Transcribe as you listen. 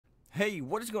Hey,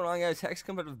 what is going on, guys? Hex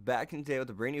Competitive back in today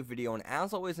with a brand new video, and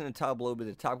as always in the top below,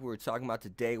 the topic we're talking about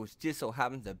today, which just so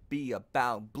happens to be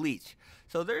about Bleach.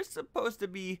 So there's supposed to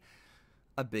be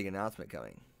a big announcement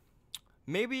coming.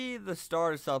 Maybe the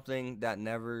start of something that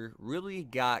never really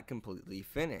got completely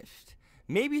finished.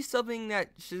 Maybe something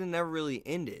that should have never really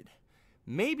ended.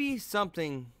 Maybe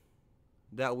something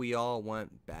that we all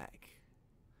want back,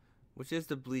 which is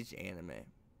the Bleach anime.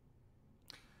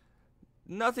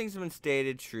 Nothing's been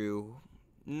stated true.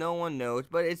 No one knows,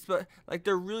 but like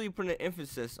they're really putting an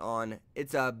emphasis on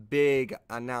it's a big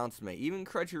announcement. Even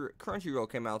Crunchyroll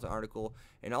came out with an article,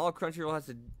 and all Crunchyroll has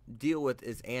to deal with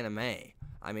is anime.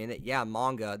 I mean, yeah,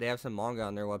 manga. They have some manga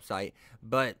on their website,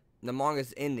 but the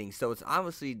manga's ending, so it's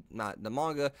obviously not the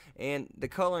manga. And the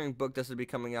coloring book that's going to be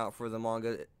coming out for the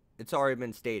manga, it's already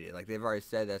been stated. Like, they've already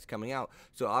said that's coming out.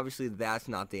 So obviously that's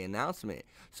not the announcement.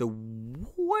 So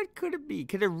what could it be?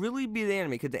 Could it really be the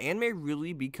anime? Could the anime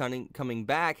really be coming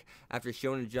back after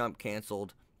Shonen Jump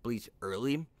canceled Bleach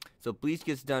early? So Bleach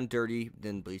gets done dirty,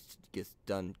 then Bleach gets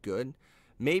done good.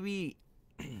 Maybe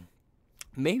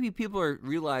maybe people are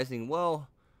realizing, well,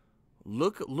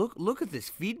 look at this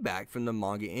feedback from the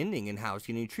manga ending and how it's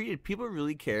getting treated. People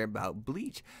really care about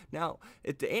Bleach. Now,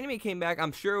 if the anime came back,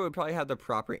 I'm sure it would probably have the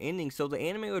proper ending, so the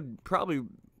anime would probably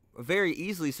very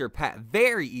easily surpass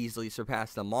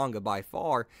the manga by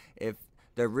far if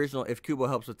Kubo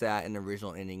helps with that and the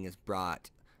original ending is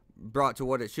brought to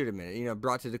what it should have been. You know,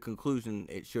 brought to the conclusion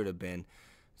it should have been.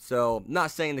 So, not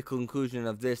saying the conclusion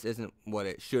of this isn't what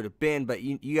it should have been, but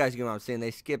you guys get what I'm saying.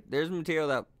 There's material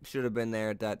that should have been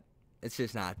there that it's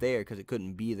just not there because it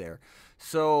couldn't be there.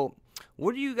 So,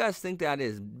 what do you guys think that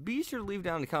is? Be sure to leave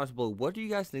down in the comments below. What do you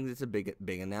guys think this a big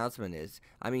announcement is?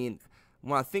 I mean,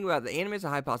 when I think about it, the anime is a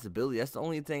high possibility. That's the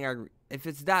only thing if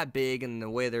it's that big and the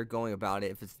way they're going about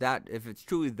it, if it's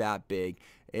truly that big,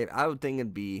 I would think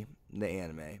it'd be the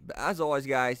anime. But as always,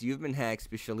 guys, you've been Hex.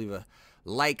 Be sure to leave a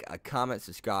like, a comment,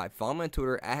 subscribe. Follow me on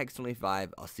Twitter at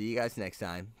Hex25. I'll see you guys next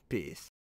time. Peace.